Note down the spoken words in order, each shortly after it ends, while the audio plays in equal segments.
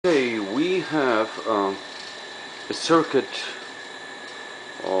have a circuit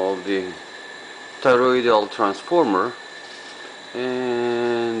of the toroidal transformer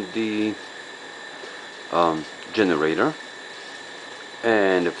and the generator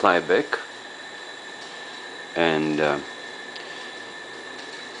and the flyback, and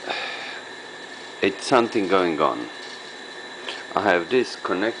it's something going on. I have this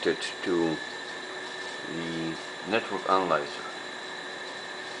connected to the network analyzer,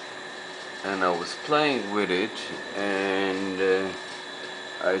 and I was playing with it, and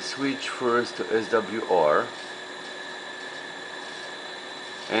I switched first to SWR,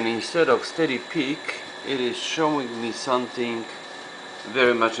 and instead of steady peak it is showing me something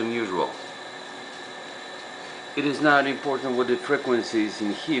very much unusual. It is not important what the frequency is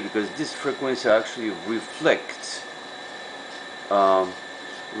in here, because this frequency actually reflects the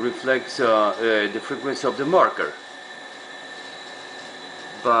frequency of the marker,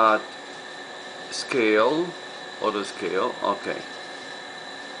 but scale, auto scale, okay,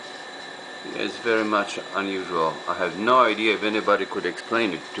 it's very much unusual. I have no idea if anybody could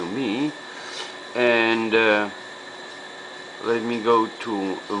explain it to me. And let me go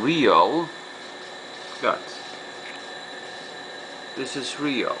to real. God, this is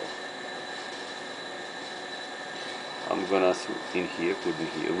real. I'm gonna in here, put in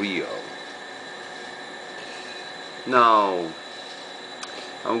here real. Now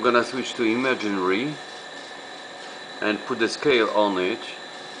I'm gonna switch to imaginary and put the scale on it.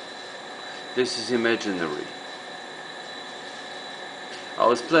 This is imaginary. I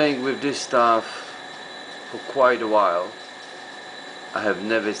was playing with this stuff for quite a while. I have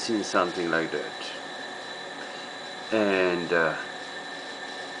never seen something like that. And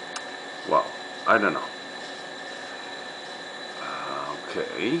wow, I don't know.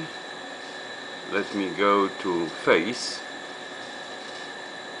 Okay, let me go to face.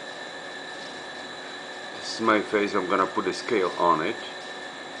 This is my face. I'm gonna put a scale on it.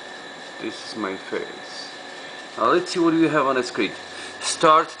 This is my face. Now let's see what we have on the screen.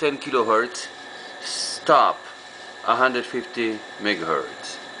 Start 10 kilohertz, stop 150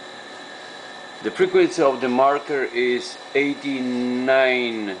 megahertz. The frequency of the marker is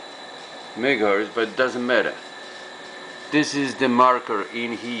 89 megahertz, but it doesn't matter. This is the marker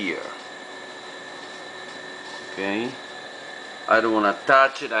in here. Okay, I don't want to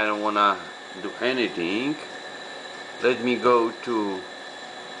touch it, I don't want to do anything. Let me go to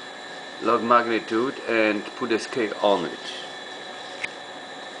log magnitude and put a scale on it.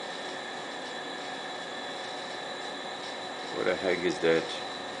 What the heck is that?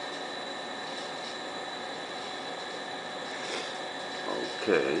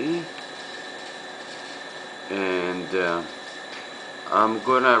 Okay, and I'm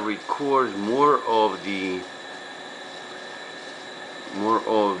gonna record more of the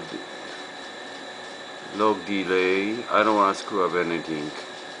log delay. I don't want to screw up anything.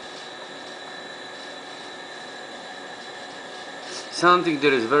 Something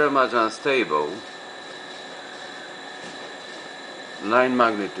that is very much unstable. Line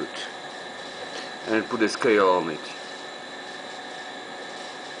magnitude, and put a scale on it.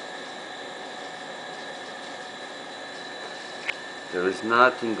 There is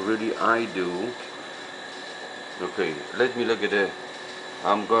nothing really I do. Okay, let me look at it.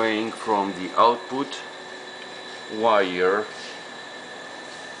 I'm going from the output wire.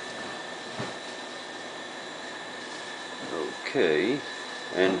 Okay,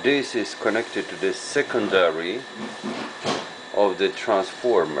 and this is connected to the secondary of the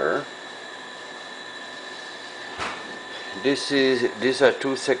transformer. These are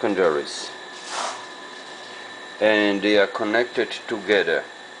two secondaries, and they are connected together.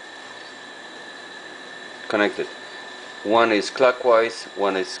 One is clockwise,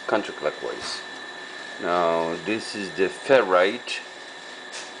 one is counterclockwise. Now this is the ferrite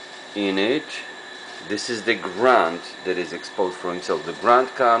in it. This is the ground that is exposed from it. So the ground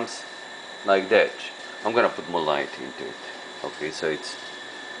comes like that. I'm gonna put more light into it. Okay, so it's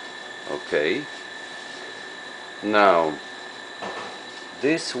okay. Now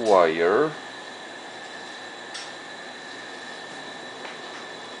this wire,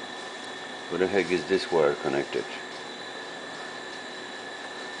 where the heck is this wire connected?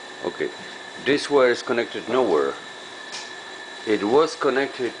 Okay, this wire is connected nowhere. It was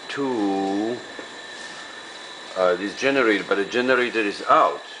connected to this generator, but the generator is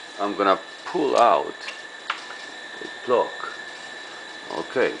out. I'm gonna pull out the plug.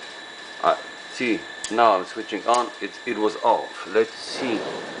 Okay, see, now I'm switching on. It was off. Let's see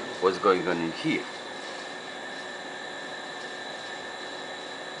what's going on in here.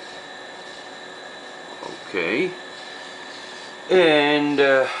 Okay, and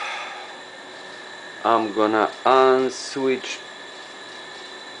I'm gonna unswitch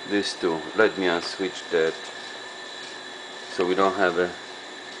this too. Let me unswitch that so we don't have a...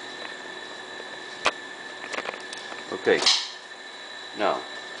 Okay, now,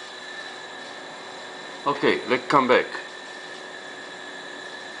 okay, let's come back.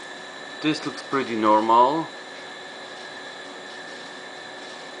 This looks pretty normal,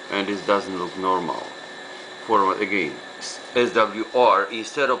 and this doesn't look normal. For again, SWR,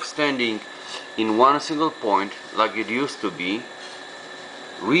 instead of standing in one single point like it used to be,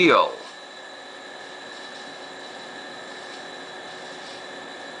 real.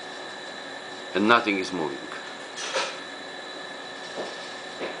 And nothing is moving.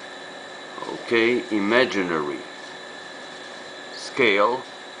 Okay, imaginary. Scale.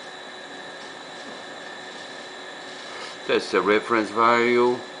 That's the reference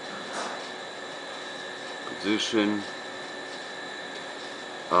value. Position.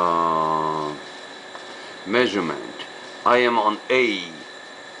 Measurement. I am on A.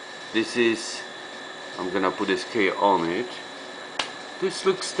 This is, I'm gonna put a scale on it. This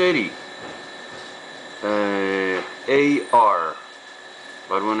looks steady. AR.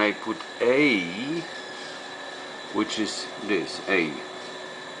 But when I put A, which is this, A,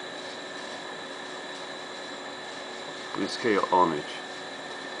 put a scale on it.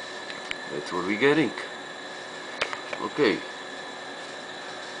 That's what we're getting. Okay.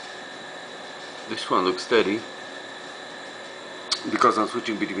 This one looks steady because I'm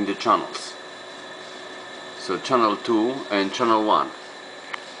switching between the channels. So channel 2 and channel 1.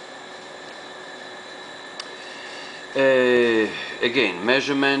 Again,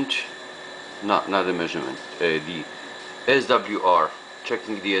 measurement, not the measurement, the SWR,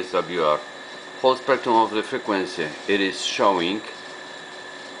 checking the SWR. Whole spectrum of the frequency, it is showing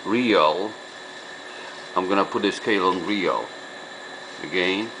real. I'm gonna put a scale on real.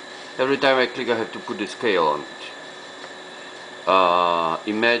 Again, every time I click I have to put the scale on it.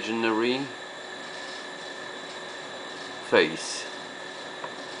 Imaginary face.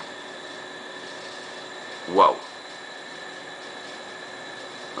 Wow.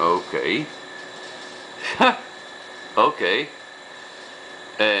 Okay. Okay.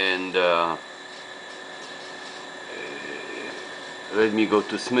 And let me go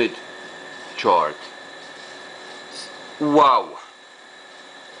to Smith chart. Wow.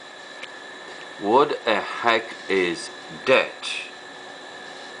 What a heck is that?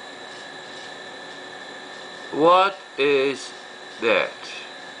 What is that?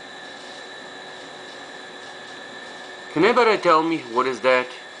 Can anybody tell me what is that?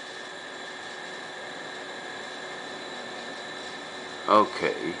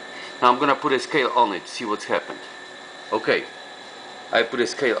 Okay. Now I'm gonna put a scale on it, see what's happened. Okay. I put a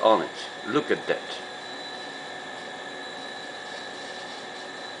scale on it. Look at that.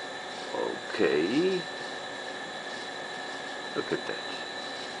 Okay. Look at that.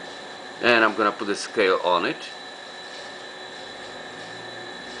 And I'm gonna put a scale on it.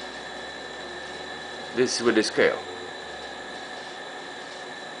 This is with the scale.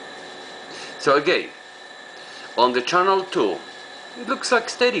 So again, on the channel 2, it looks like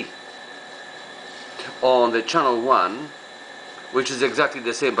steady. On the channel 1, which is exactly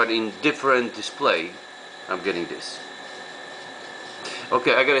the same but in different display, I'm getting this.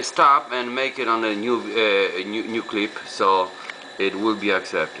 Okay, I gotta stop and make it on a new clip so it will be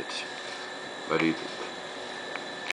accepted. But it